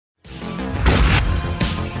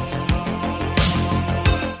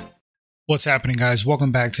What's happening, guys?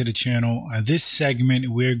 Welcome back to the channel. This segment,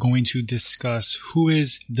 we're going to discuss who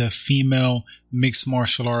is the female mixed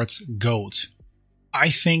martial arts GOAT. I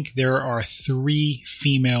think there are three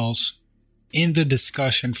females in the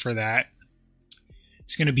discussion for that.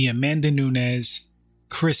 It's going to be Amanda Nunes,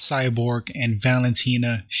 Cris Cyborg, and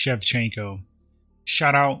Valentina Shevchenko.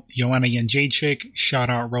 Shout out Joanna Jędrzejczyk. Shout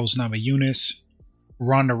out Rose Namajunas.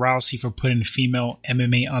 Ronda Rousey for putting female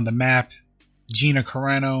MMA on the map. Gina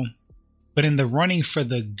Carano. But in the running for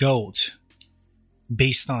the GOAT,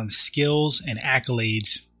 based on skills and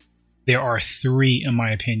accolades, there are three in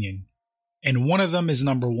my opinion. And one of them is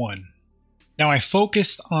number one. Now I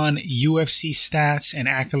focused on UFC stats and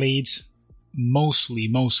accolades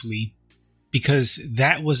mostly because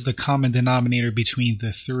that was the common denominator between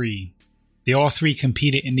the three. They all three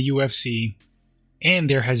competed in the UFC and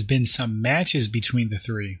there has been some matches between the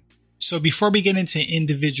three. So before we get into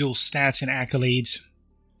individual stats and accolades,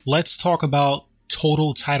 let's talk about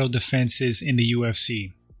total title defenses in the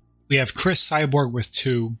UFC. We have Cris Cyborg with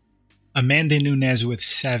 2, Amanda Nunes with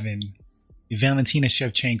 7, Valentina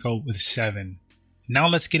Shevchenko with 7. Now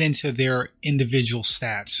let's get into their individual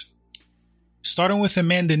stats. Starting with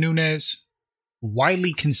Amanda Nunes,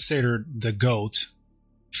 widely considered the GOAT,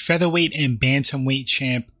 featherweight and bantamweight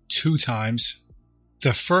champ 2 times,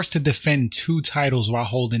 the first to defend 2 titles while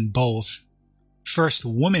holding both, first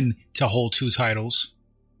woman to hold 2 titles.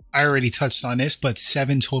 I already touched on this, but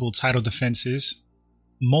 7 total title defenses.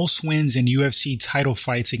 Most wins in UFC title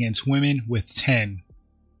fights against women with 10.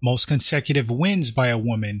 Most consecutive wins by a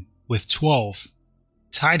woman with 12.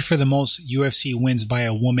 Tied for the most UFC wins by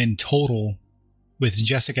a woman total with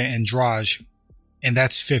Jessica Andrade, and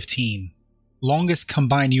that's 15. Longest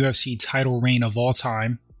combined UFC title reign of all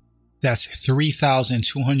time. That's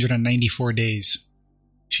 3,294 days.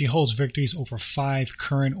 She holds victories over 5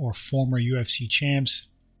 current or former UFC champs.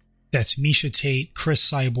 That's Miesha Tate, Cris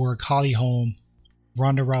Cyborg, Holly Holm,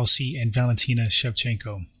 Ronda Rousey, and Valentina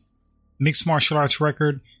Shevchenko. Mixed martial arts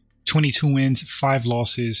record, 22 wins, 5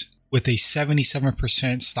 losses, with a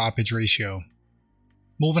 77% stoppage ratio.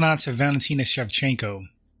 Moving on to Valentina Shevchenko,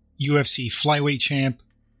 UFC flyweight champ,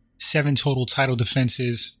 7 total title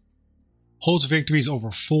defenses, holds victories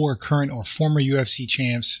over 4 current or former UFC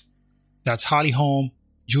champs. That's Holly Holm,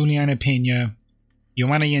 Juliana Pena,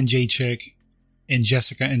 Joanna Jędrzejczyk, and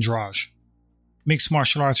Jessica Andrade. Mixed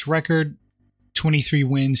martial arts record, 23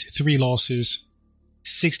 wins, 3 losses,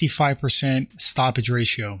 65% stoppage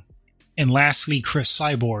ratio. And lastly, Cris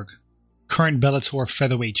Cyborg, current Bellator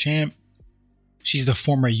featherweight champ. She's the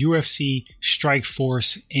former UFC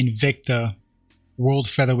Strikeforce Invicta world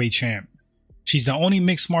featherweight champ. She's the only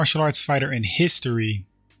mixed martial arts fighter in history,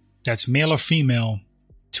 that's male or female,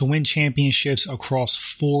 to win championships across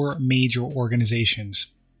 4 major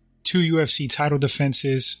organizations. 2 UFC title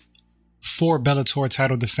defenses, 4 Bellator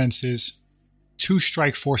title defenses, 2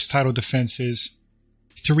 Strikeforce title defenses,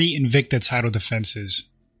 3 Invicta title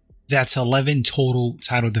defenses. That's 11 total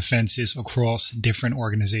title defenses across different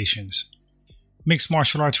organizations. Mixed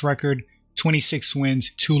martial arts record, 26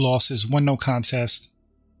 wins, 2 losses, 1 no contest,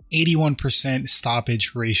 81%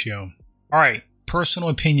 stoppage ratio. Alright, personal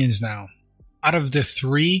opinions now. Out of the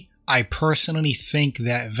 3, I personally think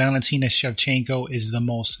that Valentina Shevchenko is the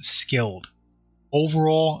most skilled.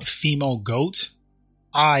 Overall, female GOAT,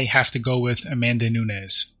 I have to go with Amanda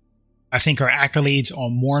Nunes. I think her accolades are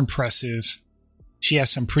more impressive. She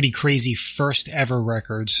has some pretty crazy first ever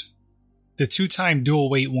records. The 2-time dual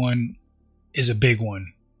weight one is a big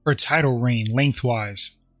one. Her title reign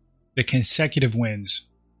lengthwise, the consecutive wins,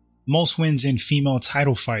 most wins in female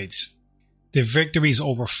title fights, the victories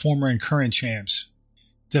over former and current champs.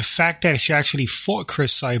 The fact that she actually fought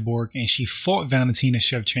Cris Cyborg and she fought Valentina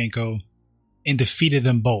Shevchenko and defeated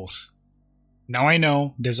them both. Now I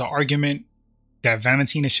know there's an argument that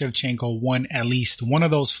Valentina Shevchenko won at least one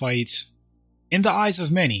of those fights in the eyes of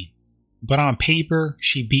many, but on paper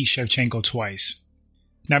she beat Shevchenko twice.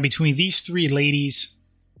 Now between these 3 ladies,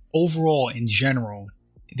 overall in general,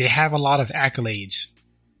 they have a lot of accolades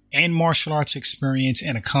and martial arts experience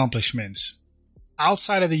and accomplishments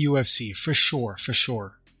outside of the UFC, for sure.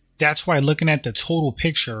 That's why looking at the total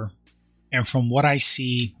picture and from what I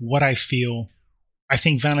see, what I feel, I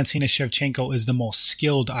think Valentina Shevchenko is the most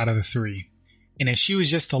skilled out of the 3. And if she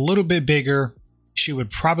was just a little bit bigger, she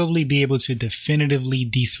would probably be able to definitively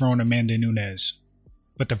dethrone Amanda Nunes.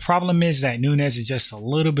 But the problem is that Nunes is just a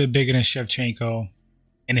little bit bigger than Shevchenko,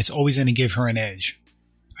 and it's always going to give her an edge.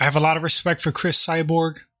 I have a lot of respect for Cris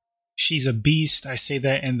Cyborg. She's a beast. I say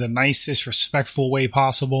that in the nicest, respectful way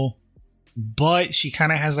possible. But she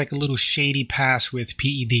kind of has like a little shady past with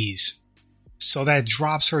PEDs. So that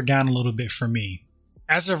drops her down a little bit for me.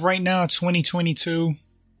 As of right now, 2022,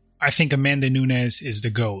 I think Amanda Nunes is the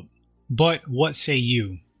GOAT. But what say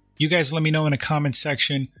you? You guys let me know in the comment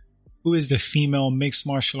section who is the female mixed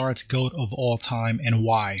martial arts GOAT of all time and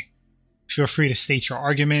why. Feel free to state your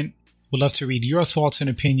argument. Would love to read your thoughts and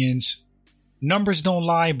opinions. Numbers don't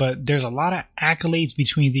lie, but there's a lot of accolades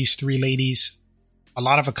between these three ladies, a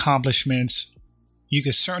lot of accomplishments. You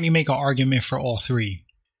could certainly make an argument for all three.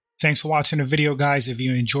 Thanks for watching the video, guys. If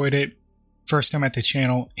you enjoyed it, first time at the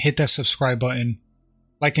channel, hit that subscribe button.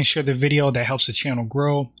 Like and share the video. That helps the channel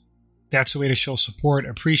grow. That's a way to show support.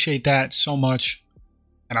 Appreciate that so much.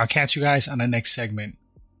 And I'll catch you guys on the next segment.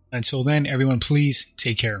 Until then, everyone, please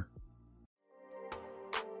take care.